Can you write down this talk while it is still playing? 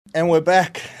And we're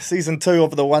back, Season 2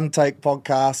 of the One Take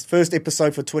podcast. First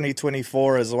episode for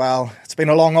 2024 as well. It's been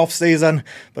a long off-season,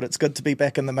 but it's good to be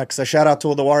back in the mix. So shout out to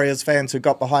all the Warriors fans who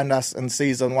got behind us in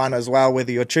Season 1 as well,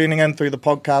 whether you're tuning in through the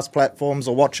podcast platforms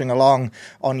or watching along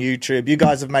on YouTube. You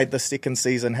guys have made the second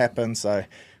season happen, so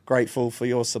grateful for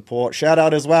your support. Shout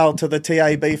out as well to the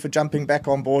TAB for jumping back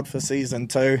on board for Season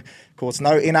 2. Of course,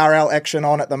 no NRL action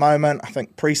on at the moment. I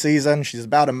think pre-season, she's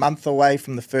about a month away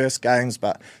from the first games,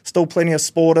 but still plenty of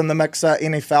sport in the mixer.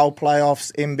 NFL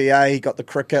playoffs, NBA, got the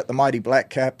cricket, the mighty Black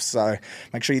Caps. So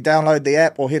make sure you download the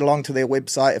app or head along to their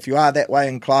website if you are that way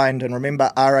inclined. And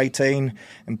remember, R18,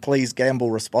 and please gamble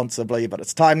responsibly. But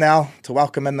it's time now to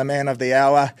welcome in the man of the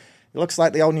hour. It looks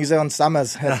like the old New Zealand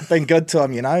summers have been good to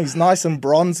him, you know. He's nice and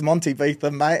bronze, Monty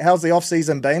Betham, mate. How's the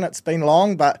off-season been? It's been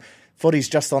long, but footy's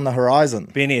just on the horizon.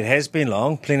 Benny, it has been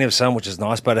long, plenty of sun, which is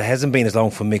nice, but it hasn't been as long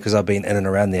for me because I've been in and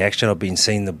around the action. I've been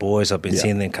seeing the boys. I've been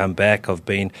seeing them come back. I've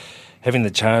been having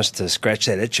the chance to scratch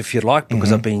that itch, if you like,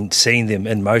 because I've been seeing them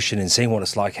in motion and seeing what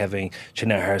it's like having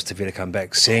Chanel Harris-Tavita come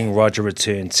back, seeing Roger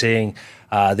return, seeing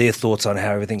their thoughts on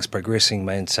how everything's progressing,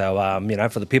 man. So,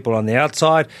 for the people on the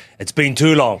outside, it's been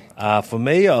too long. For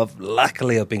me,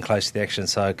 luckily I've been close to the action,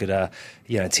 so I could,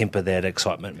 temper that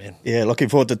excitement, man. Yeah, looking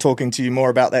forward to talking to you more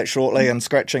about that shortly and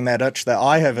scratching that itch that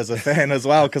I have as a fan as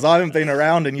well, because I haven't been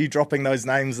around, and you dropping those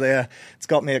names there, it's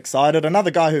got me excited.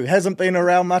 Another guy who hasn't been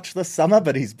around much this summer,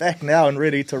 but he's back now and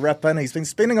ready to rip in. He's been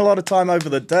spending a lot of time over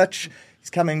the ditch. He's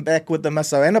coming back with the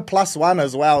misso and a +1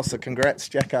 as well, so congrats,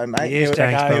 Jacko, mate. Yes,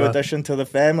 new addition to the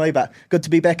family, but good to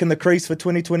be back in the crease for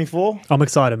 2024. I'm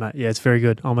excited, mate. Yeah, it's very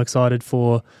good. I'm excited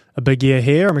for a big year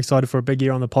here. I'm excited for a big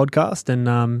year on the podcast,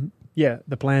 and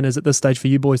the plan is at this stage for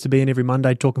you boys to be in every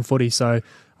Monday talking footy. So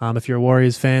if you're a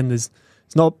Warriors fan, there's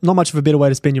not much of a better way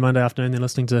to spend your Monday afternoon than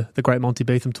listening to the great Monty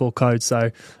Betham talk code.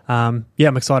 So I'm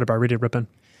excited, bro. Ready to rip in.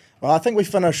 Well, I think we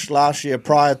finished last year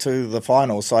prior to the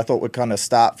finals, so I thought we'd kind of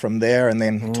start from there and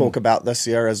then talk about this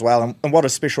year as well. And what a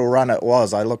special run it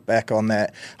was. I look back on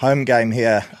that home game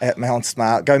here at Mount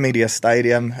Smart, Go Media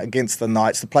Stadium against the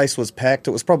Knights. The place was packed.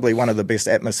 It was probably one of the best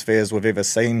atmospheres we've ever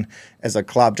seen as a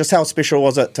club. Just how special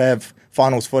was it to have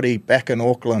finals footy back in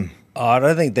Auckland? I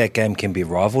don't think that game can be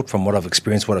rivaled from what I've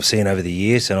experienced, what I've seen over the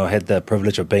years. And I had the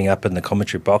privilege of being up in the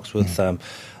commentary box with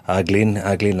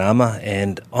Glenn Lama,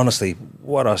 and honestly,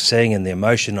 what I was seeing and the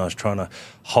emotion I was trying to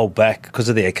hold back because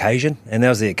of the occasion, and that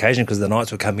was the occasion because the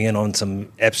Knights were coming in on some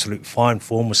absolute fine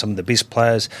form with some of the best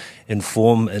players in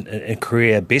form, in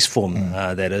career best form,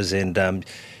 that is, and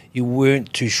you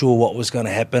weren't too sure what was going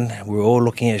to happen. We were all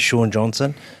looking at Sean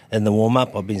Johnson in the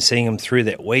warm-up. I've been seeing him through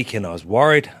that week, and I was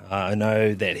worried. I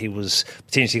know that he was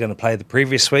potentially going to play the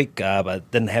previous week, but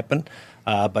it didn't happen.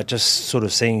 But just sort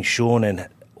of seeing Sean and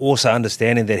also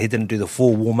understanding that he didn't do the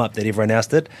full warm-up that everyone else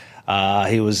did.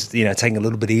 He was, taking a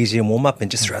little bit easier in warm-up, and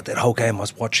just throughout that whole game I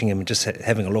was watching him and just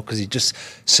having a look because he's just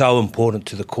so important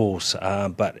to the cause.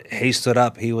 But he stood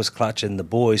up, he was clutching the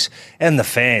boys and the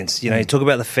fans. You talk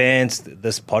about the fans,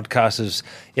 this podcast is,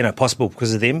 possible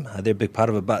because of them. They're a big part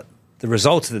of it, but the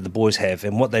results that the boys have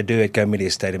and what they do at Go Media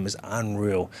Stadium is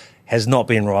unreal. Has not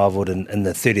been rivaled in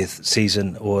the 30th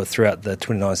season or throughout the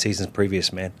 29 seasons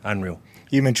previous, man. Unreal.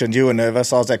 You mentioned you were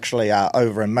nervous. I was actually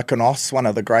over in Mykonos. One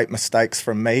of the great mistakes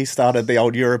from me. Started the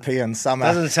old European summer.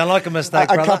 Doesn't sound like a mistake,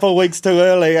 a couple of weeks too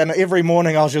early. And every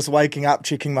morning I was just waking up,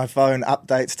 checking my phone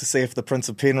updates to see if the Prince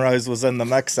of Penrose was in the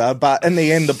mixer. But in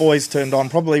the end, the boys turned on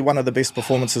probably one of the best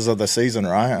performances of the season,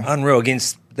 right? Unreal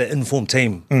against the informed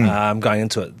team going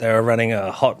into it. They were running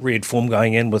a hot red form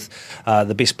going in with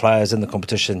the best players in the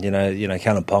competition,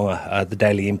 Callum Ponga, the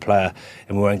Daily M player,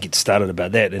 and we won't get started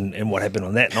about that and what happened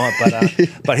on that night.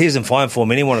 But he was in fine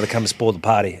form and he wanted to come and spoil the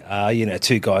party.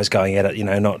 Two guys going at it,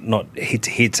 not head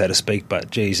to head, so to speak, but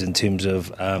geez, in terms of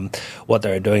what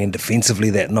they were doing and defensively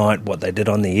that night, what they did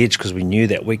on the edge, because we knew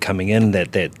that week coming in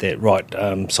that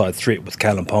right side threat with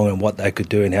Callum Ponga and what they could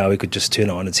do and how he could just turn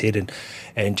it on its head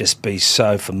and just be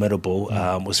so formidable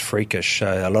was freakish.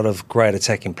 So a lot of great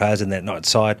attacking players in that night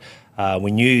side.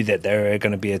 We knew that they were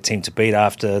going to be a team to beat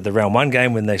after the round one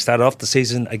game when they started off the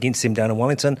season against them down in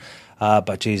Wellington.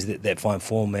 But geez, that fine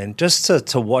form, man. Just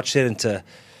to watch that and to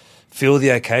feel the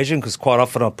occasion, because quite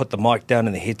often I put the mic down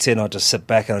in the headset and I just sit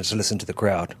back and I just listen to the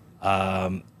crowd.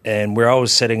 And where I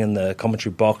was sitting in the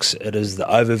commentary box, it is the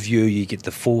overview. You get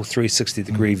the full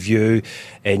 360-degree view,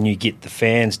 and you get the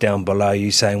fans down below you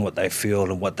saying what they feel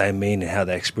and what they mean and how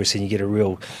they express it. And you get a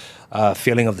real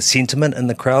feeling of the sentiment in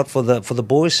the crowd for the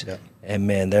boys. Yeah. And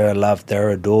man, they're loved, they're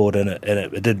adored, and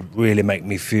it did really make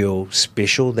me feel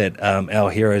special that our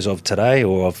heroes of today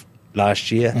or of last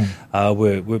year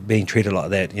were being treated like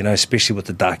that. Especially with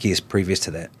the dark years previous to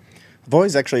that. I've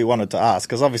always actually wanted to ask,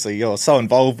 because obviously you're so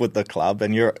involved with the club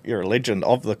and you're a legend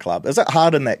of the club. Is it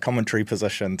hard in that commentary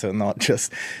position to not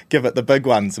just give it the big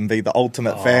ones and be the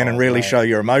ultimate fan and really show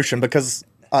your emotion? Because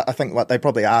I think what they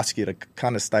probably ask you to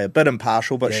kind of stay a bit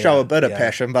impartial, but show a bit of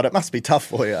passion, but it must be tough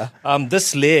for you.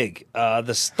 This leg,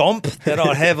 the stomp that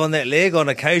I'd have on that leg on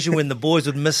occasion when the boys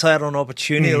would miss out on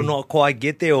opportunity or not quite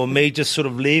get there, or me just sort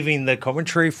of leaving the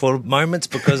commentary for moments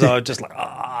because I was just like,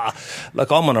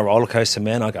 Look, I'm on a roller coaster,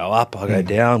 man. I go up, I go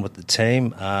down with the team,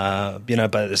 but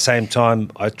at the same time,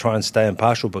 I try and stay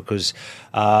impartial because,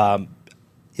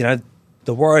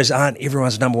 the Warriors aren't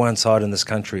everyone's number one side in this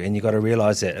country, and you've got to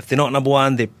realise that. If they're not number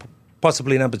one, they're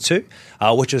possibly number two,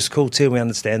 which is cool too. We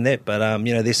understand that. But,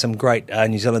 there's some great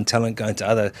New Zealand talent going to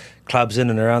other clubs in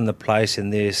and around the place,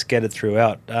 and they're scattered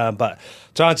throughout. But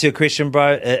to answer your question,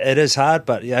 bro, it is hard,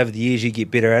 but over the years you get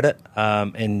better at it,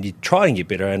 and you try and get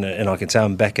better. And I can tell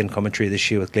I'm back in commentary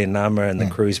this year with Glenn Nama, and the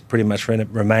crew's pretty much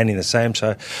remaining the same.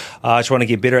 So I just want to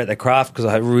get better at the craft because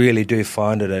I really do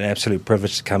find it an absolute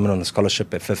privilege to come in on a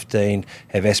scholarship at 15,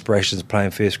 have aspirations of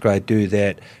playing first grade, do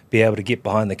that, be able to get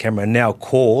behind the camera and now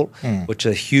call, which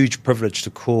is a huge privilege to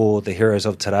call the heroes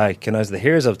of today. The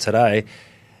heroes of today,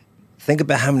 think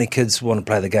about how many kids want to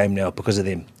play the game now because of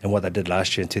them and what they did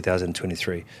last year in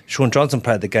 2023. Sean Johnson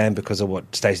played the game because of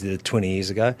what Stacey did 20 years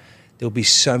ago. There'll be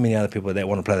so many other people that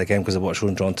want to play the game because of what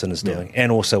Sean Johnson is doing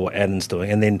and also what Adam's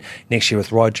doing. And then next year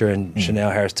with Roger and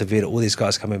Chanel Harris, Tavita, all these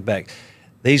guys coming back,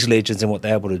 these legends and what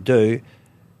they're able to do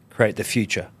create the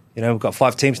future. We've got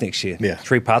 5 teams next year,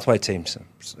 3 pathway teams.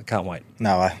 So I can't wait.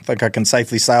 No, I think I can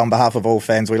safely say on behalf of all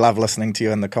fans, we love listening to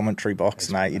you in the commentary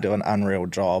box, mate. You do an unreal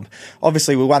job.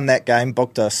 Obviously, we won that game,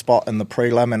 booked a spot in the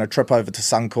prelim and a trip over to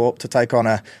Suncorp to take on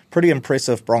a pretty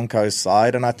impressive Broncos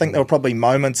side. And I think there were probably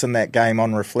moments in that game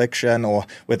on reflection, or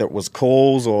whether it was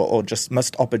calls or just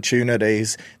missed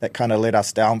opportunities that kind of let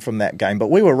us down from that game.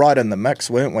 But we were right in the mix,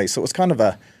 weren't we? So it was kind of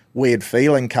a weird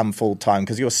feeling come full time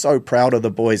because you were so proud of the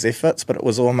boys' efforts, but it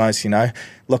was almost,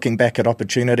 looking back at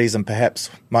opportunities and perhaps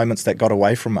moments that got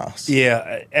away from us.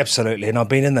 Yeah, absolutely. And I've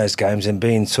been in those games and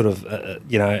been sort of,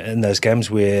 in those games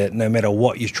where no matter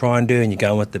what you try and do and you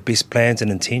go in with the best plans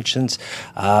and intentions,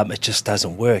 it just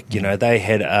doesn't work. They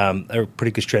had a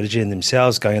pretty good strategy in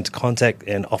themselves, going into contact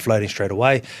and offloading straight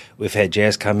away. We've had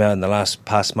Jazz come out in the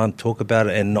past month talk about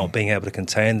it and not being able to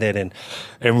contain that and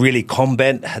really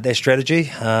combat their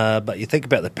strategy. But you think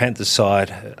about the Panthers side,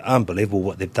 unbelievable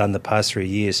what they've done the past 3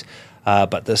 years.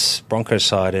 But this Broncos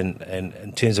side, and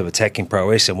in terms of attacking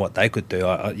prowess and what they could do,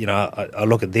 I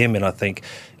look at them and I think,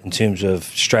 in terms of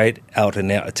straight out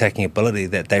and out attacking ability,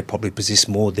 that they probably possess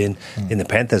more than the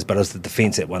Panthers. But it was the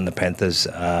defence that won the Panthers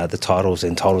the titles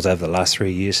over the last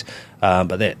 3 years.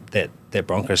 But that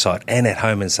Broncos side, and at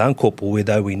home in Suncorp,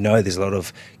 although we know there's a lot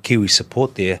of Kiwi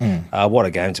support there, what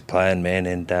a game to play in, man.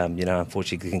 And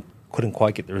unfortunately couldn't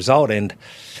quite get the result, and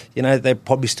they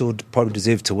probably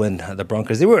deserve to win, the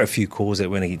Broncos. There were a few calls that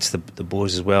went against the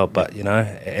boys as well, but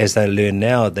as they learn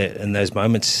now that in those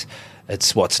moments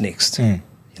it's what's next,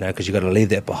 because you've got to leave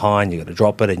that behind, you've got to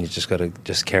drop it, and you just got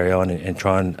to carry on and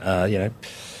try and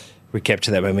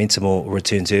recapture that momentum or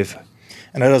return serve.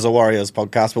 And it is a Warriors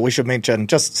podcast, but we should mention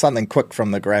just something quick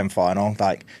from the grand final,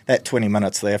 like that 20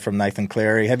 minutes there from Nathan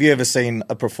Cleary. Have you ever seen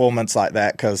a performance like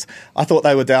that? Because I thought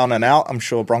they were down and out. I'm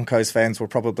sure Broncos fans were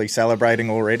probably celebrating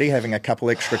already, having a couple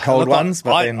extra cold ones.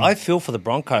 But I feel for the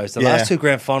Broncos. The last 2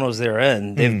 grand finals they're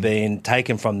in, they've been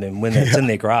taken from them when it's in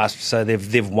their grasp. So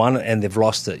they've won it and they've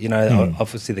lost it.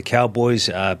 Obviously the Cowboys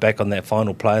back on that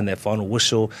final play and that final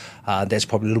whistle, that's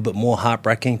probably a little bit more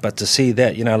heartbreaking. But to see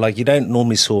that, you don't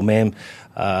normally saw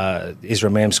Ezra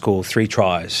Mam score 3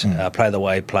 tries, play the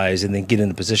way he plays, and then get in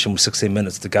the position with 16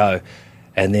 minutes to go.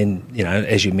 And then,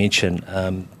 as you mentioned,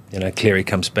 Cleary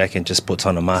comes back and just puts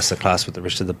on a masterclass with the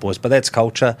rest of the boys. But that's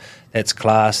culture, that's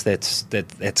class,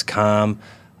 that's calm.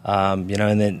 And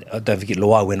then don't forget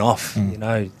Luai went off.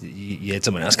 You had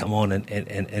someone else come on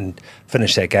and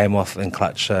finish that game off in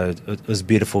clutch. So it was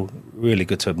beautiful, really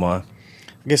good to admire.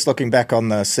 I guess looking back on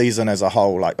the season as a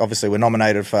whole, obviously we're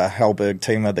nominated for Halberg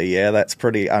Team of the Year. That's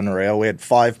pretty unreal. We had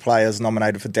 5 players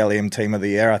nominated for Dally M Team of the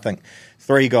Year. I think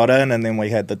 3 got in, and then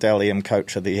we had the Dally M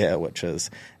Coach of the Year, which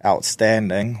is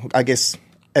outstanding. I guess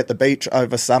at the beach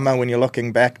over summer, when you're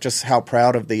looking back, just how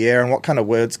proud of the year and what kind of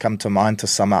words come to mind to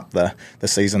sum up the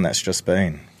season that's just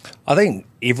been? I think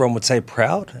everyone would say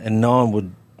proud, and no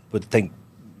one would think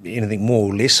anything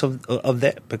more or less of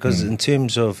that, because in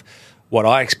terms of what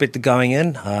I expected going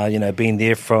in. Being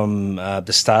there from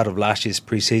the start of last year's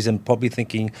pre-season, probably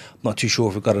thinking, I'm not too sure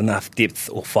if we've got enough depth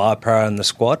or firepower in the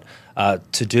squad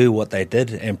to do what they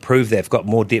did and prove they've got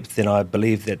more depth than I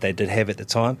believe that they did have at the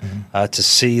time. To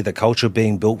see the culture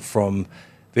being built from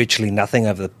virtually nothing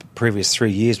over the previous 3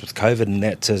 years with COVID and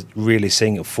that, to really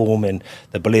seeing it form and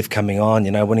the belief coming on,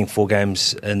 winning 4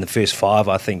 games in the first 5,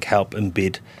 I think help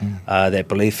embed that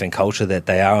belief and culture that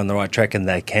they are on the right track and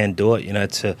they can do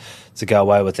it, to go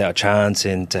away without chance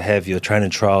and to have your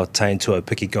training trial Taine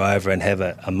Tuopiki go over and have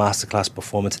a masterclass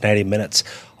performance in 80 minutes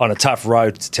on a tough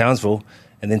road to Townsville,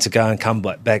 and then to go and come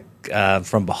back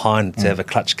from behind to have a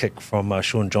clutch kick from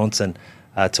Sean Johnson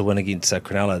to win against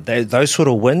Cronulla. Those sort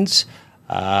of wins,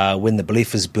 when the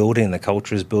belief is building and the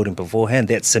culture is building beforehand,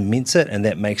 that cements it and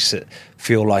that makes it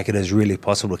feel like it is really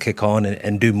possible to kick on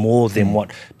and do more than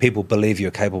what people believe you're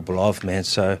capable of, man.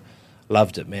 So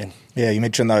loved it, man. Yeah, you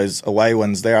mentioned those away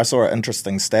wins there. I saw an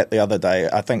interesting stat the other day.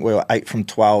 I think we were 8 from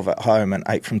 12 at home and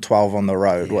 8 from 12 on the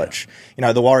road, which,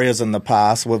 the Warriors in the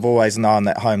past, we've always known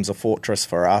that home's a fortress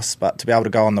for us, but to be able to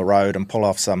go on the road and pull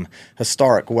off some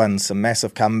historic wins, some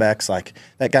massive comebacks, like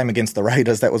that game against the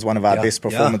Raiders, that was one of our best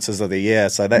performances of the year.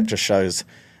 So that just shows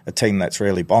a team that's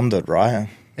really bonded, right?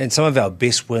 And some of our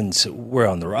best wins were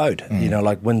on the road,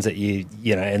 like wins that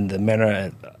in the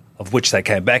manner of which they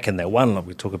came back and they won. Like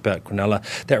we talk about Cronulla,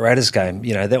 that Raiders game,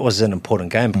 that was an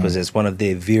important game because it's one of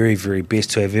their very, very best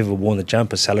to have ever worn the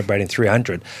jumper, celebrating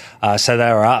 300. So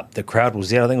they were up. The crowd was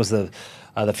there. I think it was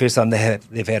the first time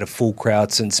they've had a full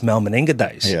crowd since Mal Meninga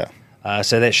days. Yeah.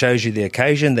 So that shows you the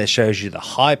occasion, that shows you the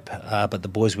hype. But the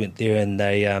boys went there and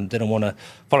they didn't want to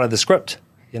follow the script,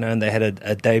 and they had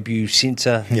a debut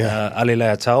centre, Ali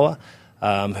Leatoa.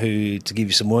 Who, to give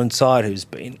you some more insight, who's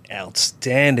been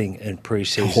outstanding in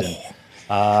pre-season.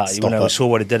 We saw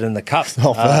what he did in the Cup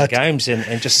games,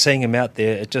 and just seeing him out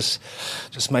there, it just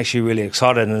makes you really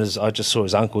excited. And I just saw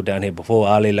his uncle down here before,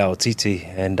 Ali Lauatiti,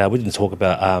 and we didn't talk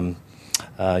about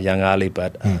young Ali,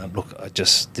 but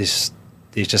there's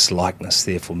just likeness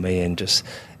there for me, and just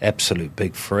absolute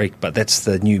big freak. But that's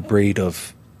the new breed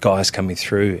of guys coming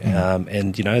through,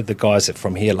 and the guys that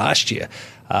from here last year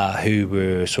who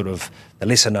were sort of the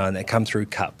lesser known that come through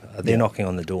Cup, they're knocking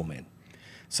on the door, man.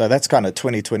 So that's kind of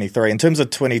 2023. In terms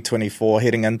of 2024,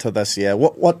 heading into this year,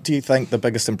 what do you think the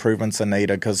biggest improvements are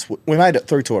needed? Because we made it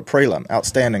through to a prelim,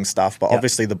 outstanding stuff, but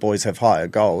obviously the boys have higher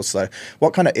goals. So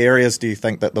what kind of areas do you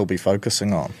think that they'll be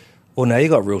focusing on? Well, now you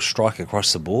got real strike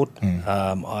across the board.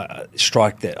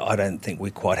 Strike that I don't think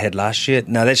we quite had last year.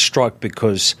 Now that's strike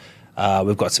because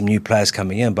we've got some new players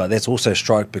coming in, but that's also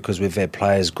strike because we've had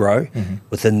players grow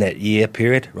within that year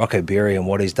period. Rocco Berry and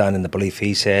what he's done and the belief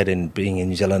he's had in being in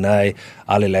New Zealand A,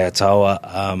 Ali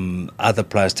Leatoa, other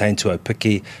players, Taine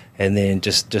Tuopiki, and then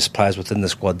just players within the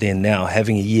squad then now,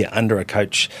 having a year under a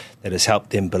coach that has helped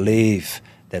them believe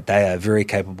that they are very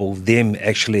capable, them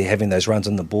actually having those runs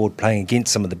on the board, playing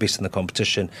against some of the best in the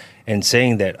competition and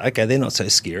seeing that, okay, they're not so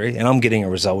scary and I'm getting a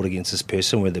result against this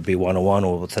person, whether it be one-on-one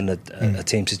or within a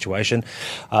team situation.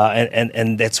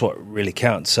 And that's what really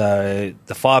counts. So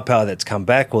the firepower that's come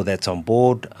back or that's on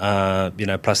board,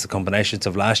 plus the combinations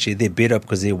of last year, they're better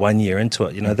because they're 1 year into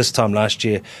it. This time last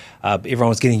year, everyone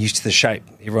was getting used to the shape.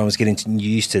 Everyone was getting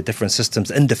used to different systems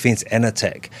in defence and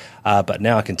attack. But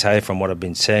now I can tell you from what I've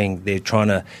been seeing, they're trying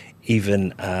to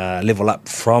even level up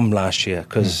from last year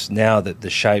because now that the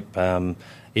shape,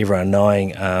 everyone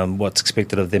knowing what's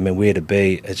expected of them and where to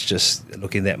be, it's just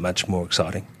looking that much more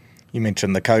exciting. You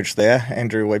mentioned the coach there,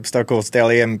 Andrew Webster, of course,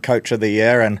 Dally M Coach of the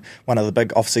Year, and one of the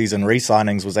big off-season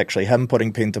re-signings was actually him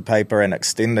putting pen to paper and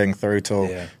extending through till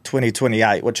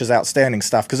 2028, which is outstanding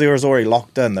stuff because he was already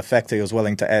locked in. The fact he was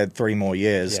willing to add 3 more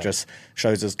years just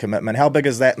shows his commitment. How big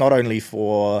is that not only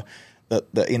for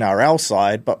the NRL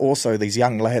side, but also these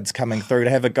young lads coming through, to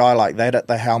have a guy like that at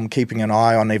the helm, keeping an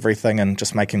eye on everything and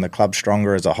just making the club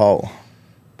stronger as a whole?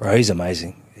 Bro, he's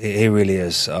amazing. He really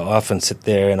is. I often sit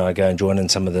there and I go and join in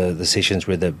some of the sessions,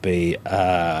 whether it be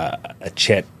a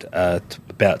chat to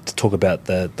talk about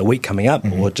the week coming up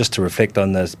or just to reflect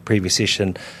on the previous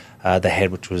session they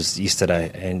had, which was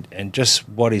yesterday. And just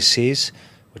what he says,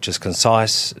 which is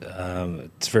concise,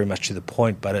 it's very much to the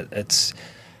point, but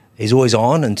he's always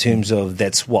on in terms of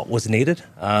that's what was needed.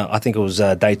 I think it was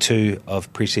day 2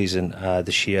 of pre-season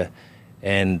this year,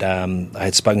 and I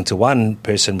had spoken to one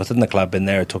person within the club and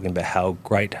they were talking about how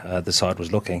great the side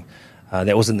was looking.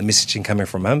 That wasn't the messaging coming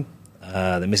from him.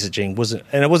 The messaging wasn't,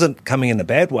 and it wasn't coming in a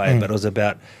bad way, but it was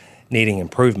about needing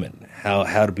improvement, how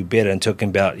to be better, and talking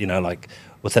about, like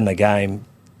within the game,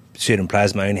 certain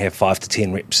players may only have 5 to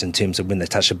 10 reps in terms of when they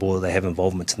touch the ball, they have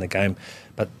involvement in the game.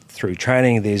 But through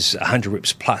training, there's 100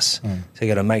 reps plus. So you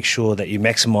got to make sure that you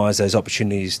maximise those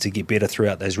opportunities to get better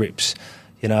throughout those reps.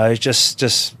 You know, he's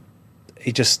just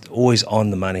always on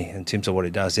the money in terms of what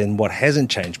he does. And what hasn't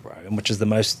changed, bro, and which is the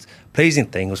most pleasing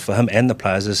thing was for him and the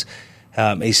players is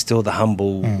he's still the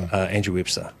humble Andrew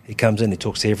Webster. He comes in, he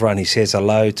talks to everyone, he says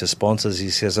hello to sponsors, he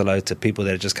says hello to people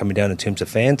that are just coming down in terms of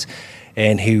fans,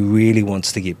 and he really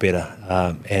wants to get better.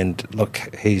 And look,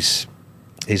 he's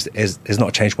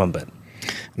not changed one bit.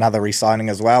 Another re-signing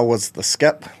as well was the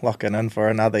skip, locking in for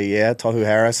another year. Tohu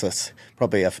Harris is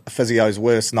probably a physio's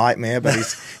worst nightmare, but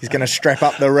he's going to strap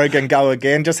up the rig and go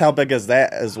again. Just how big is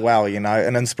that as well, you know?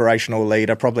 An inspirational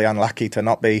leader, probably unlucky to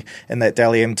not be in that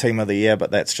Dally M Team of the Year,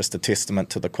 but that's just a testament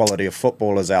to the quality of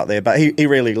footballers out there. But he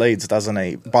really leads, doesn't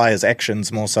he, by his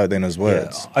actions more so than his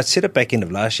words. Yeah, I said it back end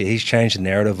of last year, he's changed the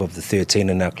narrative of the 13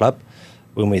 in our club.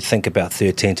 When we think about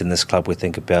 13th in this club, we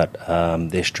think about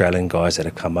the Australian guys that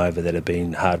have come over that have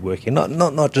been hardworking.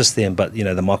 Not just them, but you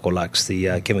know the Michael Lucks,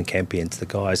 the Kevin Campions, the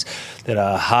guys that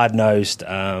are hard-nosed,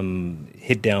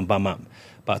 head down, bum up.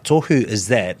 But Tohu is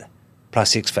that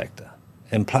plus X factor,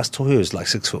 and plus Tohu is like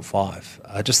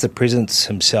 6'5". Just the presence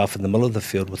himself in the middle of the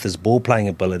field with his ball playing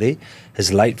ability,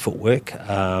 his late footwork,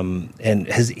 and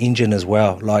his engine as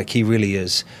well. Like he really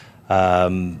is.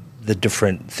 The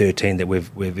different 13 that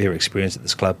we've ever experienced at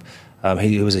this club.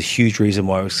 He was a huge reason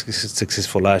why he was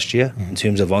successful last year in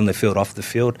terms of on the field, off the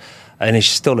field, and he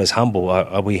still is humble.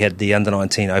 We had the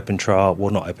under-19 open trial,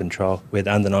 well not open trial, we had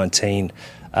the under-19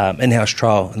 in-house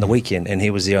trial on the weekend, and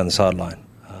he was there on the sideline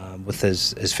with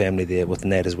his family there, with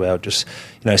Nat as well, just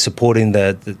supporting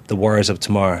the Warriors of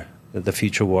tomorrow, the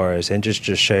future Warriors, and just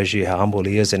shows you how humble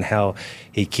he is and how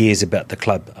he cares about the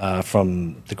club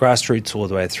from the grassroots all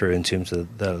the way through in terms of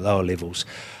the lower levels.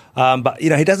 But he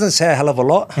doesn't say a hell of a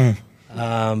lot,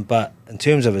 but in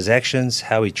terms of his actions,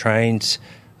 how he trains,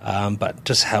 but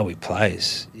just how he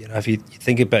plays. If you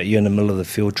think about you in the middle of the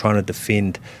field trying to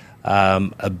defend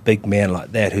a big man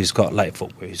like that who's got late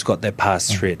footwork, who's got that pass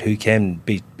threat, who can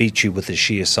beat you with his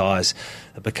sheer size,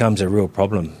 it becomes a real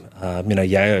problem.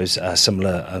 Yayo's a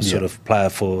similar sort of player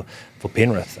for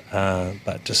Penrith,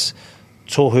 but just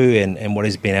Tohu and what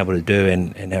he's been able to do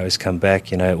and how he's come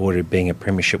back, already being a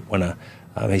premiership winner,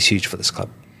 he's huge for this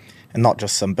club. And not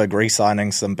just some big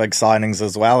re-signings, some big signings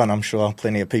as well. And I'm sure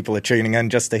plenty of people are tuning in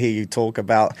just to hear you talk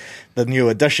about the new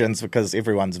additions because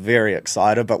everyone's very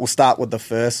excited. But we'll start with the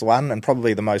first one and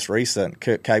probably the most recent,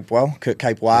 Kurt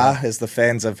Capewell, as the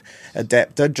fans have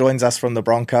adapted, joins us from the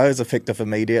Broncos, effective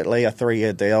immediately, a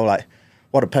 3-year deal.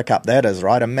 What a pickup that is,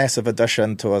 right? A massive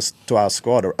addition to our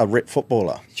squad, a rep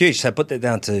footballer. Huge. So I put that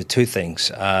down to two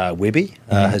things. Webby,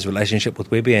 his relationship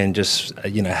with Webby and just,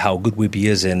 how good Webby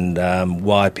is and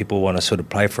why people want to sort of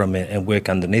play for him and work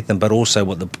underneath him, but also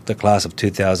what the class of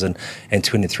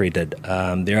 2023 did.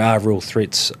 There are real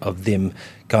threats of them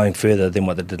going further than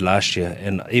what they did last year.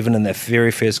 And even in that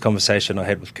very first conversation I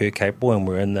had with Kurt Capewell, and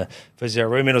we're in the physio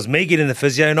room, and it was me getting the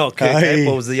physio, not Kurt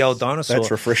Capewell, it was the old dinosaur.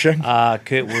 That's refreshing.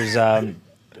 Kurt was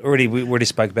we already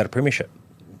spoke about a premiership.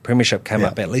 Premiership came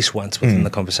up at least once within the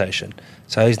conversation.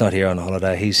 So he's not here on a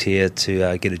holiday. He's here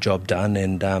to get a job done,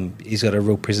 and he's got a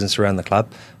real presence around the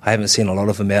club. I haven't seen a lot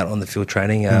of him out on the field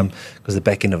training because the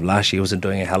back end of last year he wasn't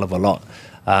doing a hell of a lot.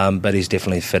 But he's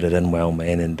definitely fitted in well,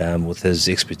 man, and with his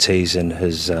expertise and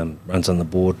his runs on the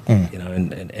board,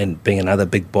 and being another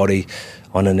big body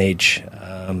on an edge,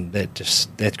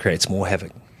 that creates more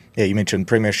havoc. Yeah, you mentioned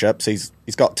premierships.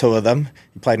 He's got 2 of them.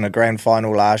 He played in a grand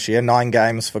final last year, 9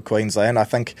 games for Queensland. I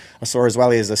think I saw as well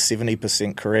he has a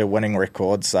 70% career winning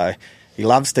record, so he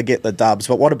loves to get the dubs.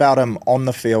 But what about him on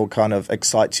the field kind of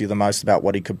excites you the most about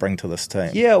what he could bring to this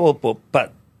team? Yeah,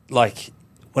 but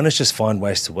winners just find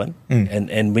ways to win.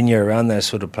 And when you're around those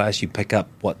sort of players, you pick up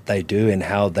what they do and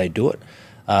how they do it.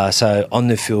 So on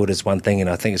the field is one thing, and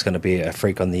I think it's going to be a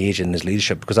freak on the edge in his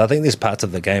leadership, because I think there's parts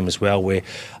of the game as well where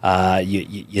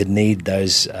you need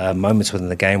those moments within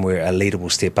the game where a leader will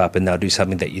step up and they'll do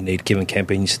something that you need. Kevin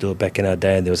Campion used to do it back in our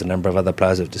day, and there was a number of other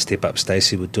players that would just step up.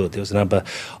 Stacey would do it. There was a number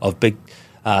of big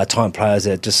time players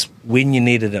that just, when you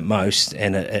needed it most,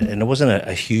 and it wasn't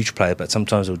a huge player, but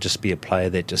sometimes it would just be a player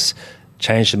that just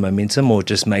change the momentum or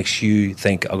just makes you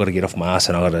think, I've got to get off my ass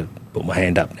and I've got to put my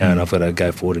hand up now and I've got to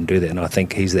go forward and do that. And I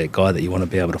think he's that guy that you want to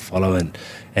be able to follow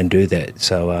and do that.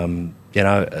 So, I'm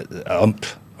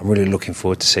really looking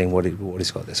forward to seeing what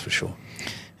he's got, that's for sure.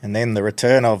 And then the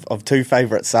return of 2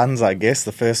 favourite sons, I guess.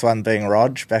 The first one being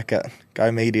Rog back at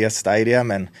Go Media Stadium,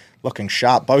 and looking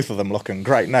sharp, both of them looking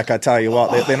great. Nick, I tell you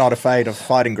what, they're not afraid of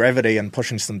fighting gravity and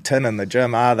pushing some tin in the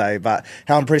gym, are they? But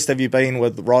how impressed have you been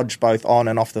with Rog both on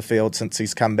and off the field since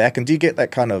he's come back? And do you get that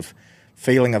kind of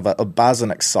feeling of a buzz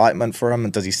and excitement for him?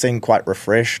 And does he seem quite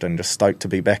refreshed and just stoked to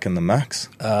be back in the mix?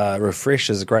 Refreshed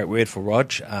is a great word for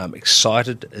Rog.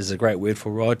 Excited is a great word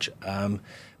for Rog.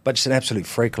 But just an absolute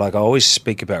freak. Like I always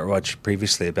speak about Rog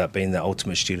previously about being the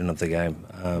ultimate student of the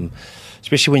game.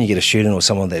 Especially when you get a student or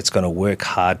someone that's going to work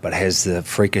hard but has the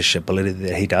freakish ability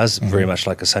that he does, very much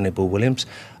like a Sonny Bill Williams.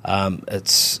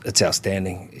 It's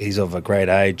outstanding. He's of a great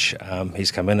age. He's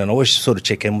come in and I always sort of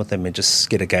check in with him and just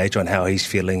get a gauge on how he's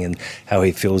feeling and how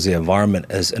he feels the environment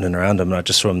is in and around him. And I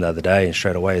just saw him the other day and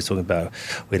straight away he's talking about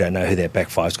we don't know who that back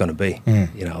five is going to be.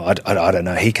 You know, I don't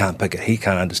know. He can't pick it. He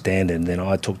can't understand. And then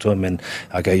I talk to him and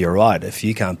I go, you're right. If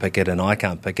you can't pick it and I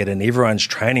can't pick it and everyone's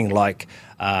training like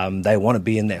they want to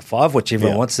be in that five, which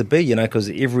everyone wants to be, you know, because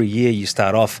every year you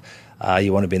start off,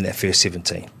 you want to be in that first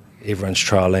 17. Everyone's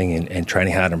trialling and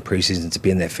training hard in pre-season to be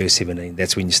in that first 17.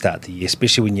 That's when you start the year,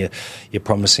 especially when you're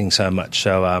promising so much.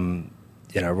 So,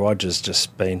 you know, Roger's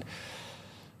just been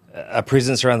a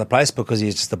presence around the place because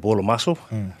he's just a ball of muscle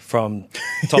from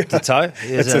top to toe.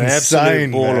 He's an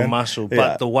absolute ball of muscle.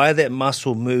 But the way that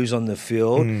muscle moves on the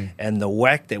field and the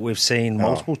whack that we've seen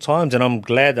multiple times, and I'm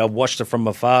glad I've watched it from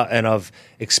afar and I've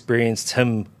experienced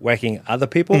him whacking other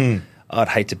people. I'd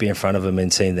hate to be in front of him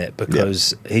and seeing that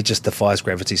because he just defies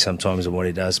gravity sometimes in what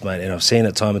he does, mate. And I've seen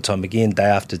it time and time again, day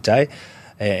after day,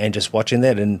 and just watching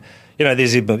that. And, you know,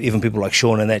 there's even people like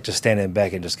Sean and that just standing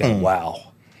back and just going,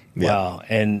 wow. Wow.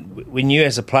 And when you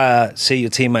as a player see your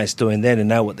teammates doing that and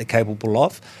know what they're capable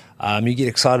of, you get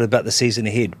excited about the season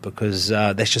ahead because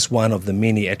that's just one of the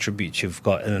many attributes you've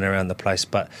got in and around the place.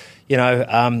 But, you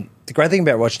know, the great thing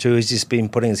about Rog too is he's been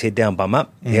putting his head down, bum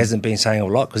up. He hasn't been saying a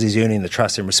lot because he's earning the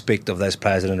trust and respect of those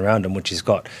players in and around him, which he's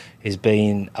got. He's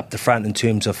been up the front in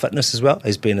terms of fitness as well.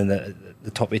 He's been in the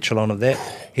top echelon of that.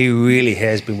 He really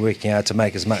has been working hard to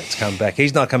make his mark to come back.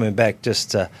 He's not coming back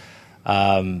just to...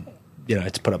 you know,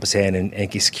 to put up his hand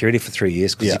and get security for 3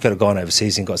 years because he could have gone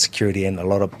overseas and got security and a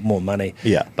lot of more money.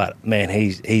 But, man,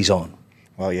 he's on.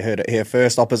 Well, you heard it here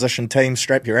first. Opposition team,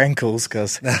 strap your ankles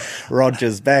because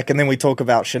Roger's back. And then we talk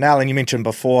about Chanel, and you mentioned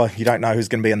before you don't know who's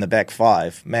going to be in the back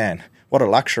five. Man, what a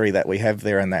luxury that we have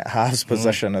there in that halves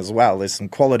position as well. There's some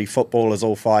quality footballers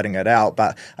all fighting it out.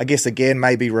 But I guess, again,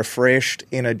 maybe refreshed,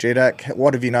 energetic.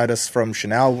 What have you noticed from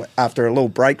Chanel after a little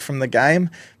break from the game?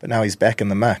 But now he's back in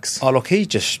the mix. Oh, look, he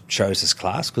just shows his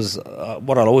class because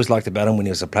what I always liked about him when he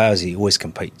was a player is he always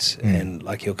competes. And,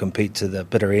 like, he'll compete to the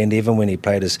bitter end, even when he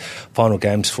played his final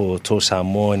games for Torsar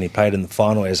Moore and he played in the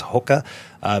final as a hooker.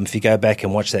 If you go back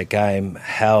and watch that game,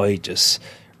 how he just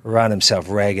run himself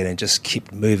ragged and just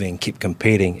keep moving, keep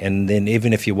competing. And then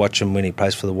even if you watch him when he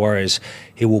plays for the Warriors,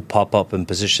 he will pop up in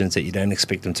positions that you don't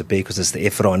expect him to be because it's the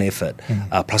effort on effort,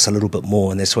 plus a little bit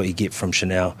more, and that's what you get from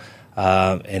Chanel.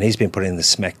 And he's been putting the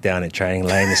smack down at training,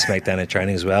 laying the smack down at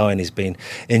training as well, and he's been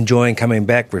enjoying coming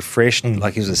back refreshed,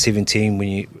 like he was a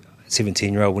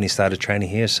 17-year-old when he started training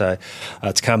here. So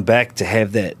to come back, to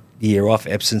have that year off,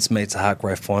 absence makes a heart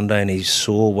grow fonder, and he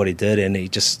saw what he did, and he's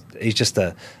just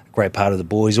a great part of the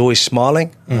ball. He's always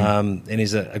smiling, and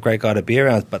he's a great guy to be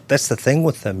around. But that's the thing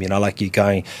with him, you know, like you're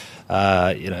going,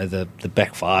 you know, the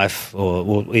back five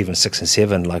or even 6 and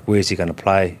 7, like where's he going to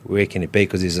play? Where can he be?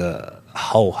 Because there's a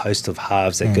whole host of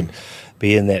halves that could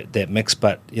be in that mix.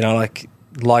 But, you know, like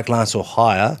Lance or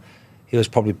higher, he was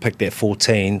probably picked at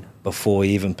 14 before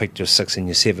he even picked your 6 and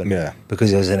your 7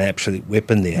 because there's an absolute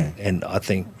weapon there. And I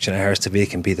think Harris Tavir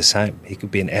can be the same. He could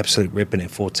be an absolute weapon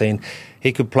at 14.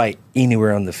 He could play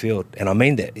anywhere on the field, and I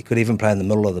mean that. He could even play in the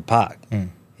middle of the park,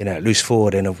 you know, loose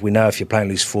forward. And if we know if you're playing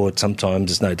loose forward,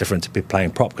 sometimes it's no different to be playing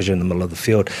prop because you're in the middle of the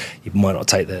field. You might not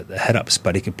take the hit-ups,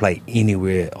 but he could play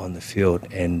anywhere on the field.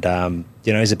 And,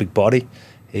 you know, he's a big body.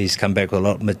 He's come back with a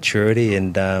lot of maturity,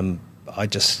 and I'm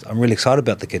really excited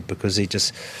about the kid because he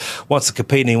just wants to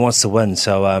compete and he wants to win.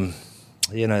 So,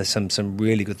 you know, some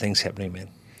really good things happening, man.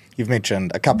 You've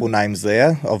mentioned a couple names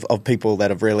there of people that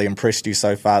have really impressed you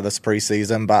so far this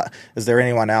preseason, but is there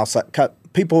anyone else that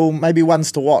people, maybe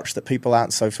ones to watch that people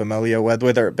aren't so familiar with,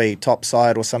 whether it be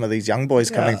Topside or some of these young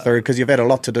boys coming through? Because you've had a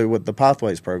lot to do with the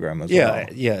Pathways program as well.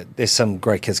 Yeah, there's some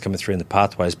great kids coming through in the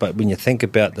Pathways, but when you think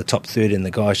about the top 30 and the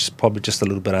guys probably just a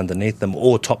little bit underneath them,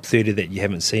 or top 30 that you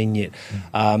haven't seen yet,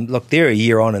 look, they're a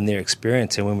year on in their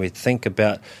experience, and when we think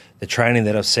about the training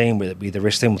that I've seen, whether it be the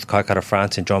wrestling with Kaikara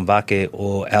France and John Vake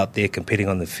or out there competing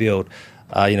on the field,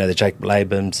 you know, the Jake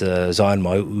Labums, Zion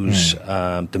Mau's,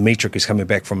 Dimitrik is coming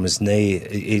back from his knee.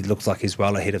 He looks like he's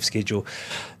well ahead of schedule.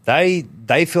 They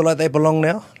feel like they belong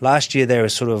now. Last year they were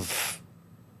sort of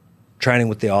training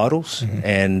with their idols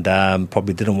and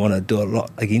probably didn't want to do a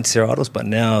lot against their idols, but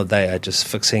now they are just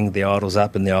fixing their idols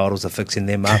up and their idols are fixing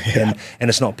them up. And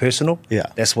it's not personal.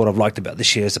 That's what I've liked about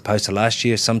this year as opposed to last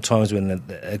year. Sometimes when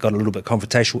it got a little bit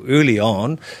confrontational early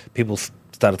on, people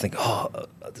started to think,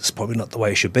 this is probably not the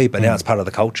way it should be, but now it's part of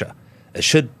the culture. It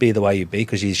should be the way you be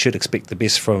because you should expect the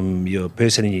best from your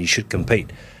person and you should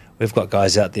compete. We've got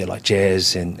guys out there like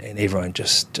Jazz and everyone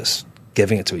just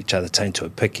giving it to each other, Tane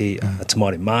Tuapiki,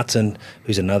 Tamari Martin,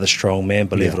 who's another strong man,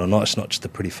 believe it or not. It's not just a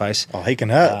pretty face. Oh, he can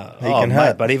hurt. He can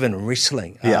hurt. But even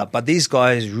wrestling. But these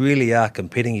guys really are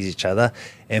competing with each other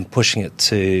and pushing it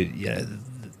to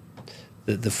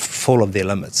the full of their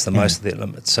limits, the most of their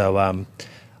limits. So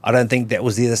I don't think that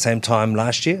was there the same time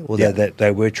last year, although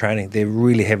they were training. They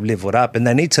really have leveled up, and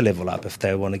they need to level up if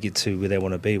they want to get to where they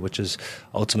want to be, which is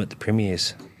ultimate the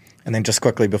Premiers. And then just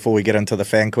quickly before we get into the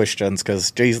fan questions, because,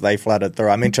 geez, they flooded through.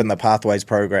 I mentioned the Pathways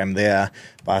program there,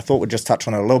 but I thought we'd just touch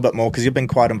on it a little bit more because you've been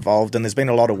quite involved and there's been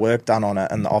a lot of work done on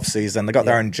it in the off-season. They've got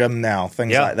their own gym now,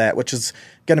 things like that, which is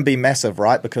going to be massive,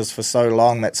 right? Because for so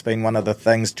long that's been one of the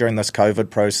things during this COVID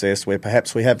process where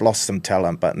perhaps we have lost some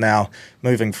talent, but now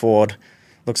moving forward,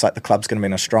 looks like the club's going to be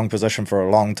in a strong position for a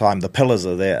long time. The pillars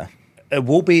are there. It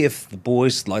will be if the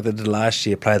boys, like they did last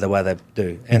year, play the way they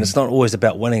do. And it's not always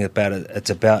about winning, it's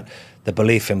about the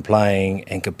belief in playing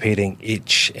and competing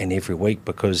each and every week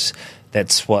because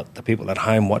that's what the people at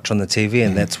home watch on the TV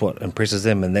and that's what impresses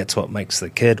them and that's what makes the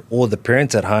kid or the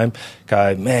parents at home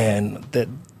go, man,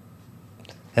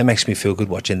 that makes me feel good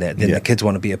watching that. Then the kids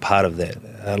want to be a part of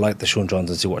that. Like the Sean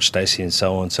Johnsons who watch Stacey and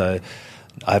so on. So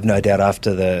I have no doubt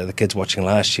after the kids watching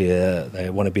last year, they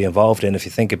want to be involved. And if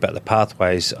you think about the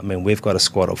Pathways, I mean, we've got a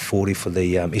squad of 40 for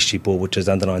the SG Ball, which is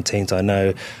under 19s. I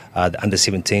know the under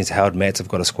 17s, Howard Mats have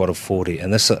got a squad of 40.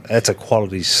 And that's a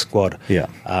quality squad,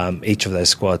 each of those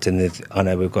squads. And I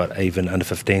know we've got even under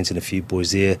 15s and a few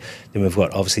boys there. Then we've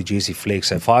got obviously Jersey Flag,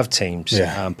 so 5 teams,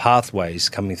 Pathways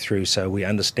coming through. So we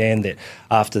understand that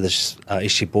after this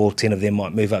SG Ball, 10 of them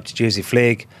might move up to Jersey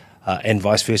Flag. And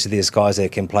vice versa, there's guys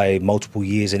that can play multiple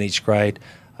years in each grade,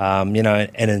 and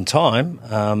in time,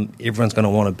 everyone's going to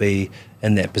want to be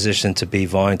in that position to be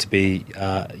vying to be,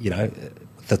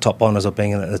 the top honours of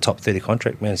being in the top 30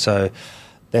 contract, man. So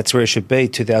that's where it should be.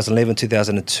 2011,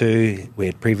 2002, we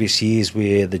had previous years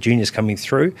where the juniors coming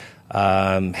through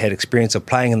had experience of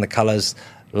playing in the colours,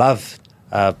 loved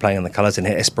playing in the colours and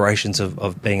had aspirations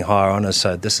of being higher honours.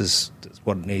 So this is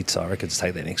what it needs, I reckon, to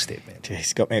take that next step, man.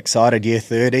 Jeez, got me excited. Year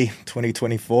 30,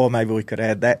 2024. Maybe we could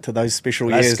add that to those special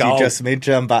years you just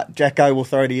mentioned. But Jacko, we'll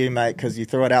throw to you, mate, because you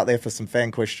threw it out there for some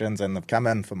fan questions and they've come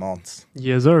in for Mons.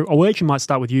 Yeah, so we actually might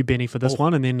start with you, Benny, for this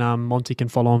one, and then Monty can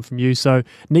follow on from you. So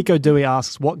Nico Dewey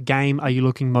asks, what game are you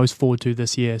looking most forward to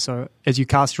this year? So as you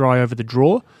cast your eye over the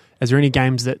draw, is there any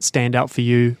games that stand out for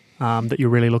you that you're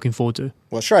really looking forward to?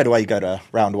 Well, straight away you go to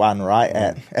round 1, right,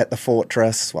 at the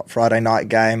Fortress, Friday night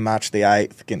game, March the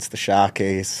 8th against the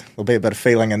Sharkies. There'll be a bit of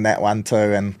feeling in that one too,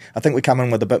 and I think we come in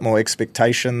with a bit more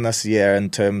expectation this year in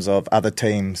terms of other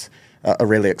teams are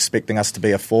really expecting us to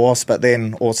be a force, but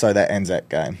then also that Anzac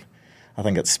game. I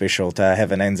think it's special to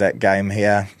have an Anzac game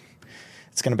here.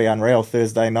 It's going to be unreal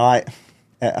Thursday night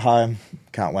at home.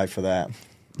 Can't wait for that.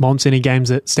 Mons, any games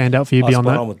that stand out for you beyond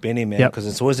that? I'm with Benny, man, because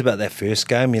it's always about that first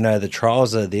game. You know, the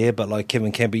trials are there, but like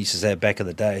Kevin Campbell used to say back in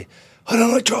the day, I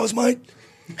don't like trials, mate.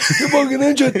 You're fucking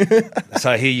injured.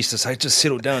 So he used to say, just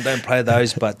settle down, don't play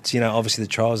those. But, obviously the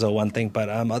trials are one thing. But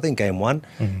I think game 1,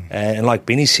 and like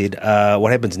Benny said,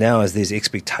 what happens now is there's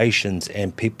expectations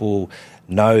and people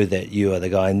know that you are the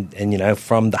guy. And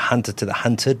from the hunter to the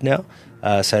hunted now,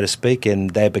 so to speak,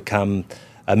 and they become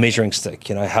a measuring stick.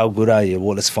 How good are you?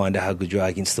 Well, let's find out how good you are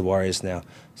against the Warriors now.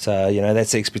 So,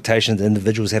 that's the expectation that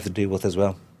individuals have to deal with as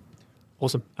well.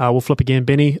 Awesome. We'll flip again.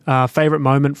 Benny, favourite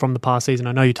moment from the past season?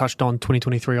 I know you touched on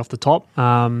 2023 off the top.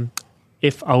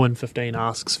 If Owen15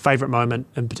 asks, favourite moment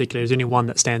in particular, is there any one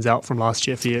that stands out from last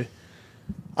year for you?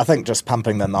 I think just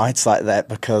pumping the nights like that,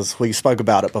 because we spoke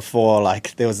about it before,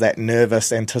 like there was that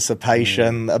nervous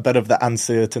anticipation, a bit of the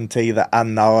uncertainty, the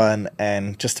unknown,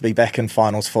 and just to be back in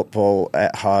finals football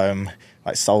at home,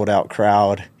 like sold out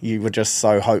crowd, you were just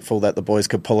so hopeful that the boys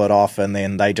could pull it off, and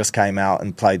then they just came out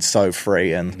and played so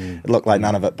free, and it looked like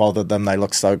none of it bothered them. They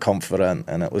looked so confident,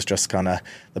 and it was just kind of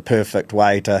the perfect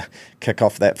way to kick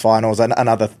off that finals. And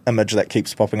another image that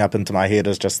keeps popping up into my head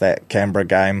is just that Canberra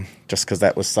game, just because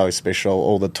that was so special.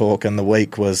 All the talk in the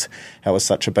week was how it was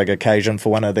such a big occasion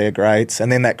for one of their grades.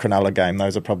 And then that Cronulla game,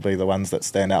 those are probably the ones that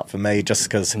stand out for me, just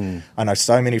because I know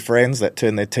so many friends that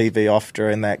turn their TV off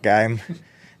during that game.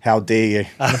 How dare you?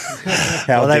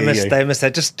 They missed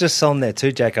that. Just on that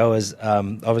too, Jack. I was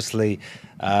obviously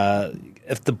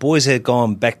if the boys had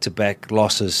gone back-to-back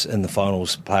losses in the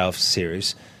finals playoff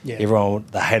series, everyone,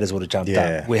 the haters would have jumped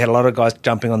up. We had a lot of guys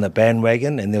jumping on the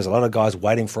bandwagon, and there was a lot of guys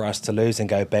waiting for us to lose and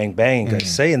go bang, bang, and go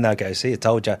see, and they'll go see. I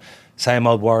told you, same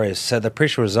old Warriors. So the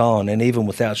pressure was on, and even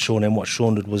without Sean, and what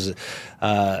Sean did was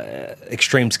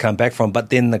extreme to come back from.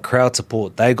 But then the crowd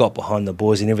support, they got behind the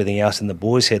boys and everything else, and the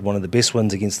boys had one of the best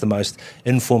wins against the most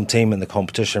informed team in the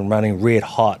competition, running red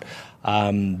hot.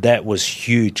 That was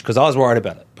huge, because I was worried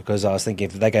about it, because I was thinking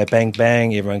if they go bang,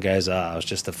 bang, everyone goes, it was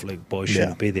just a fluke, boys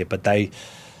shouldn't be there. But they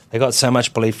got so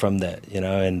much belief from that,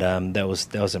 and that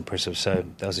was impressive. So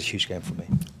that was a huge game for me.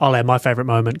 I'll add, my favourite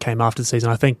moment came after the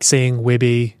season. I think seeing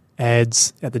Webby,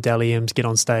 Ads at the Dally M's get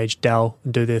on stage, Dal,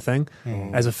 and do their thing.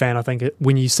 As a fan, I think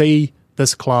when you see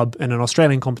this club in an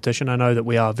Australian competition, I know that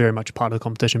we are very much a part of the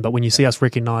competition, but when you see us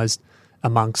recognised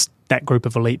amongst that group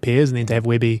of elite peers, and then to have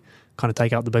Webby kind of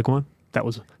take out the big one,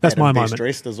 that's Adam my best moment.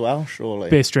 Dressed as well, surely.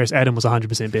 Best dressed. Adam was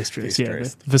 100% best dressed.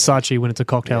 Versace, when it's a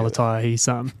cocktail attire, he's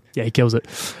he kills it.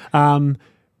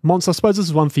 Mons, I suppose this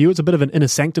is one for you. It's a bit of an inner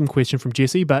sanctum question from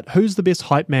Jesse, but who's the best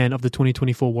hype man of the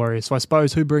 2024 Warriors? So I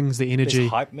suppose who brings the energy?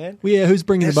 Best hype man? Well, yeah, who's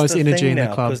bringing the most energy in the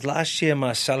club? Because last year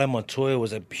Marcelo Montoya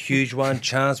was a huge one,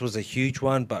 Chance was a huge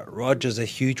one, but Roger's a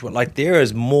huge one. Like, there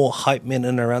is more hype men in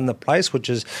and around the place, which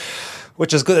is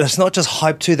good. It's not just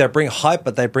hype too. They bring hype,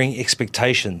 but they bring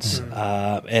expectations,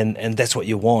 and that's what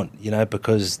you want,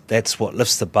 because that's what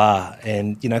lifts the bar.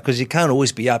 And because you can't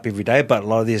always be up every day, but a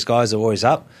lot of these guys are always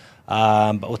up.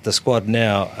 But with the squad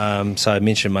now, so I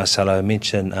mentioned Marcelo, I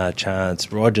mentioned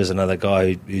Chance. Roger's another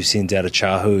guy who sends out a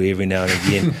chahu every now and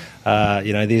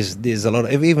again. There's a lot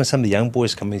of, even some of the young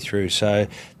boys coming through. So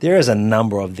there is a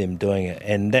number of them doing it,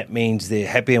 and that means they're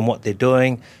happy in what they're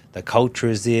doing. The culture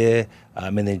is there,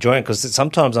 and they're enjoying it. Because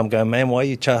sometimes I'm going, man, why are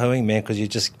you chahuing, man? Because you're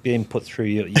just being put through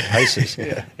your paces.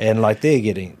 And like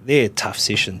they're tough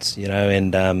sessions,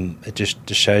 and it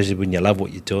just shows you when you love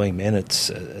what you're doing, man.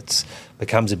 It's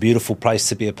becomes a beautiful place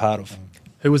to be a part of.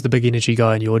 Who was the big energy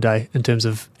guy in your day in terms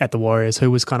of at the Warriors?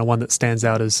 Who was kind of one that stands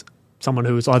out as someone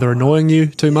who was either annoying you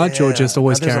too much or just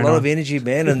always carrying on? There's a lot of energy,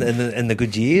 man, in the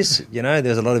good years.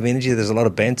 There's a lot of energy. There's a lot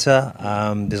of banter.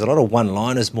 There's a lot of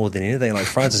one-liners more than anything. Like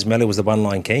Francis Melly was the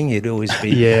one-line king. He'd always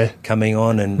be coming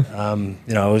on, and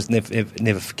I always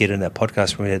never forget in that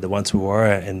podcast when we had the Once a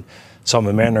Warrior, and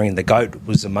Simon Mannering, the GOAT,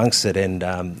 was amongst it, and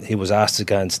he was asked to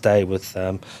go and stay with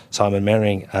Simon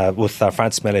Mannering, with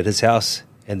Francis Melly at his house,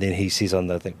 and then he says on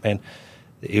the thing, man,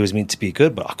 he was meant to be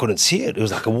good, but I couldn't see it. It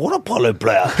was like a water polo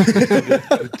player.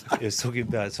 He was talking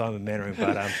about Simon Mannering,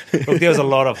 but look, there was a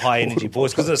lot of high energy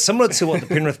boys, because it's similar to what the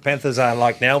Penrith Panthers are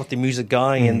like now, with the music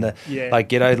going and the like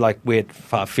ghetto, like we had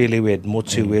Fairley, we had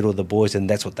Motu, we had all the boys, and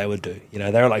that's what they would do.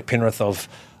 They were like Penrith of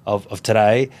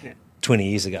today. 20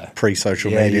 years ago. Pre-social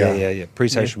media.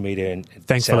 Pre-social media, and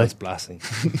thankfully sounds blasting.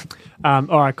 All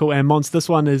right, cool. And Mons, this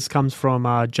one comes from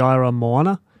Jaira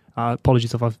Moana.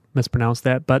 Apologies if I've mispronounced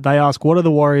that, but they ask, what are the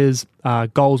Warriors'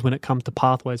 goals when it comes to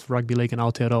pathways for rugby league in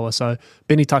Aotearoa? So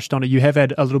Benny touched on it. You have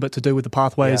had a little bit to do with the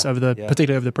pathways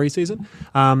particularly over the preseason.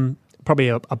 Probably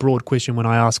a broad question when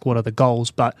I ask what are the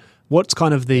goals, but what's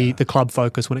kind of the club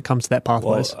focus when it comes to that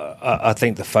pathways? Well, I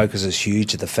think the focus is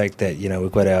huge. The fact that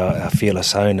we've got our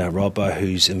fearless owner Robbo,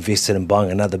 who's invested in buying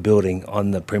another building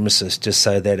on the premises just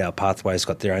so that our pathways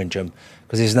got their own gym.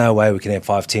 Because there's no way we can have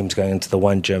 5 teams going into the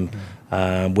one gym.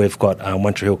 We've got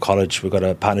One Tree Hill College. We've got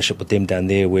a partnership with them down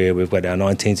there where we've got our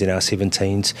 19s and our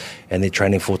 17s, and they're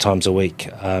training 4 times a week.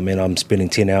 And I'm spending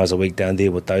 10 hours a week down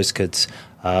there with those kids,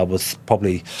 with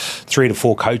probably 3 to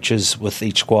 4 coaches with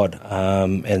each squad,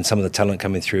 and some of the talent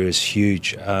coming through is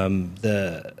huge.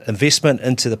 The investment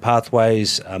into the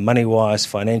pathways, money-wise,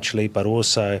 financially, but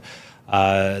also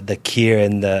the care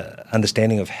and the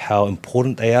understanding of how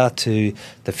important they are to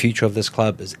the future of this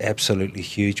club is absolutely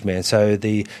huge, man. So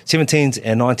the 17s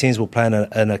and 19s will play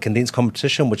in a condensed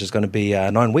competition, which is going to be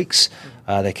 9 weeks.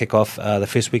 They kick off the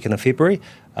first weekend of February,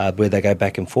 where they go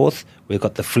back and forth. We've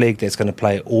got the flag that's going to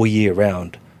play all year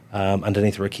round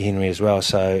underneath Ricky Henry as well.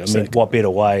 So, what better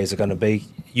way is it going to be?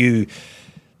 The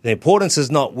importance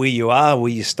is not where you are,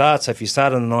 where you start. So if you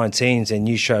start in the 19s and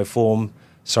you show form,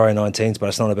 19s, but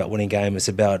it's not about winning game. It's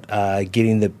about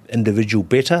getting the individual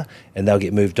better, and they'll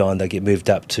get moved on. They'll get moved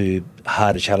up to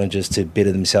harder challenges to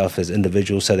better themselves as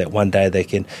individuals, so that one day they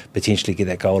can potentially get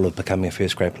that goal of becoming a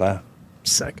first-grade player.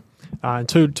 Sick.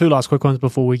 Two last quick ones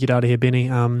before we get out of here, Benny.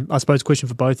 I suppose question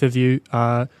for both of you.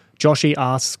 Joshy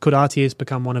asks, could RTS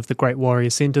become one of the great Warrior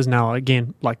centres? Now,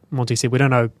 again, like Monty said, we don't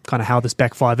know kind of how this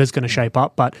back five is going to shape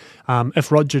up, but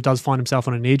if Roger does find himself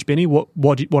on an edge, Benny,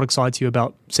 what excites you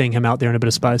about seeing him out there in a bit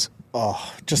of space?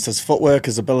 Oh, just his footwork,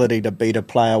 his ability to beat a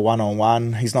player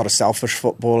one-on-one. He's not a selfish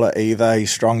footballer either.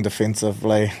 He's strong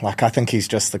defensively. I think he's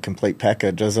just the complete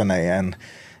package, isn't he? And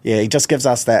yeah, he just gives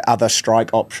us that other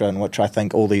strike option, which I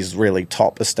think all these really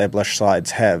top established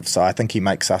sides have. So I think he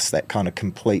makes us that kind of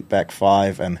complete back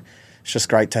five, and it's just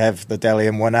great to have the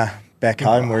Dalian winner back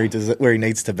home where he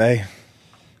needs to be.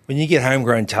 When you get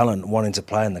homegrown talent wanting to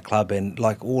play in the club, and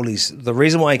the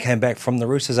reason why he came back from the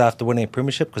Roosters after winning a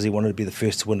premiership, because he wanted to be the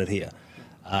first to win it here.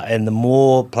 And the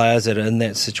more players that are in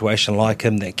that situation like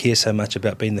him that care so much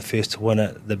about being the first to win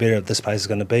it, the better this place is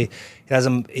going to be.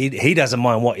 He doesn't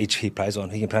mind what edge he plays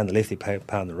on. He can play on the left, he can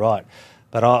play on the right.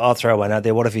 But I'll throw one out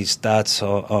there. What if he starts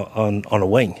on a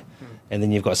wing? And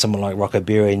then you've got someone like Rocco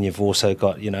Berry, and you've also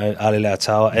got, Ali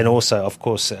Lautaua, and also, of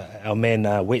course, our man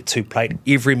Wet, who played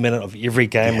every minute of every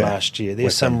game last year.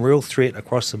 There's some real threat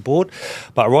across the board.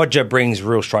 But Roger brings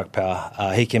real strike power.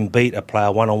 He can beat a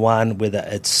player one-on-one, whether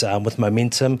it's with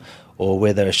momentum or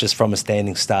whether it's just from a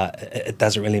standing start. It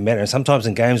doesn't really matter. And sometimes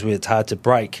in games where it's hard to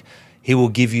break, he will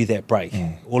give you that break.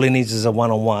 All he needs is a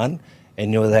one-on-one,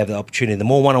 and you'll have the opportunity. The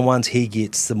more one-on-ones he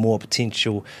gets, the more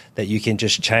potential that you can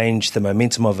just change the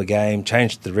momentum of a game,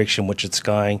 change the direction which it's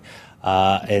going.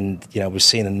 And we've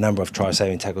seen a number of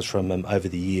try-saving tackles from him over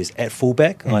the years at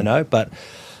fullback, I know, but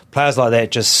players like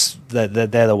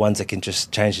that, they're the ones that can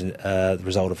just change the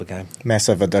result of a game.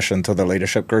 Massive addition to the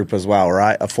leadership group as well,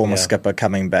 right? A former skipper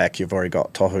coming back. You've already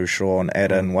got Tohu, Sean,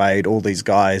 Adam, Wade, all these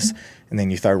guys. And then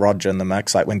you throw Roger in the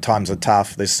mix. When times are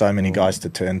tough, there's so many guys to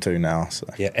turn to now. So.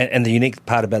 Yeah, and the unique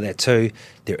part about that too,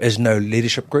 there is no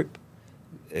leadership group.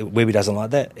 Webby doesn't like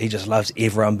that. He just loves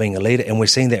everyone being a leader, and we're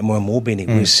seeing that more and more, Benny.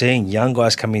 We're seeing young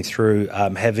guys coming through,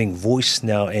 having voice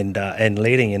now and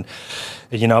leading. And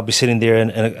I'll be sitting there in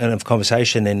a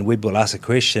conversation, and Webby will ask a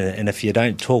question, and if you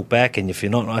don't talk back and if you're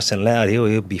not nice and loud,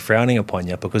 he'll be frowning upon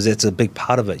you, because that's a big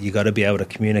part of it. You've got to be able to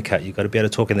communicate. You've got to be able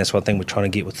to talk, and that's one thing we're trying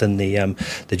to get within the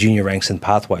junior ranks and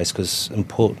pathways, because it's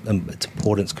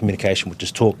important communication, which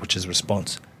is talk, which is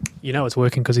response. It's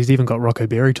working because he's even got Rocco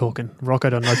Berry talking. Rocco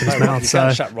doesn't open his mouth. You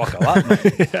can't shut Rocco up,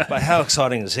 mate. But how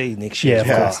exciting is he next year?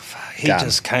 He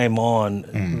just came on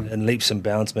in leaps and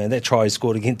bounds, man. That try he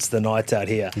scored against the Knights out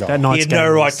here. That he had no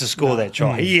right to score that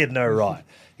try. He had no right.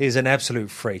 He's an absolute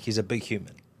freak. He's a big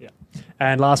human. Yeah.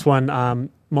 And last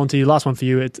one, Monty, last one for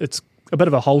you. It's a bit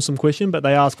of a wholesome question, but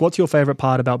they ask, what's your favourite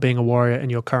part about being a Warrior in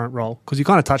your current role? Because you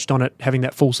kind of touched on it, having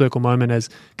that full circle moment as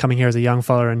coming here as a young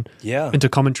fella and into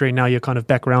commentary. Now you're kind of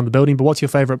back around the building. But what's your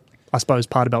favourite, I suppose,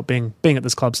 part about being at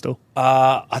this club still?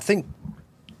 I think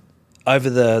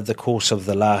over the course of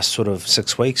the last sort of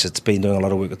 6 weeks, it's been doing a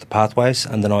lot of work with the pathways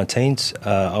under 19s.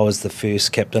 I was the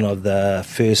first captain of the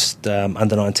first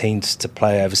under 19s to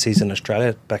play overseas in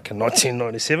Australia back in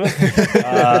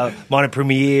 1997. Minor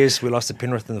premiers, we lost to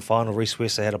Penrith in the final. Reece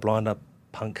West, they had a blind up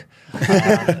punk.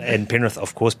 And Penrith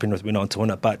went on to win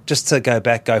it. But just to go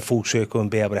back, go full circle and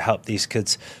be able to help these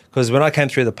kids. Because when I came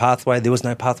through the pathway, there was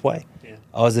no pathway.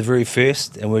 I was the very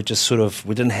first, and we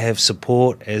didn't have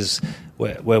support as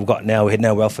we've got now. We had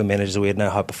no welfare managers, we had no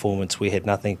high performance, we had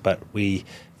nothing, but we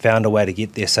found a way to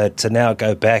get there. So to now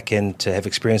go back and to have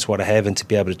experienced what I have, and to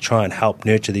be able to try and help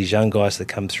nurture these young guys that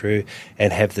come through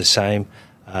and have the same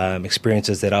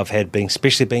experiences that I've had,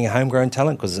 especially being a homegrown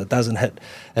talent, because it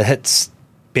hits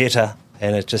better,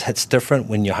 and it just hits different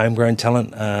when you're homegrown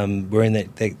talent wearing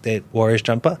that Warriors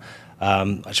jumper.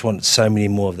 I just want so many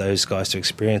more of those guys to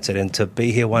experience it, and to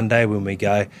be here one day when we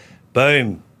go,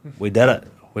 boom, we did it,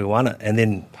 we won it, and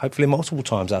then hopefully multiple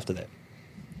times after that.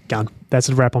 Done. That's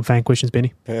a wrap on fan questions,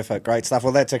 Benny. Perfect, great stuff.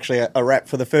 Well, that's actually a wrap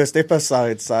for the first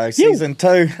episode. So season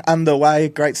 2 underway.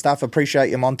 Great stuff. Appreciate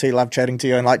you, Monty. Love chatting to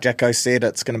you. And like Jacko said,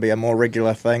 it's going to be a more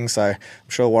regular thing. So I'm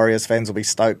sure Warriors fans will be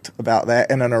stoked about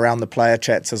that, in and around the player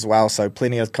chats as well. So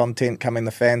plenty of content coming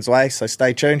the fans' way. So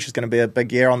stay tuned. She's going to be a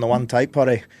big year on the One Take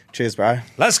Potty. Cheers, bro.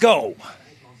 Let's go.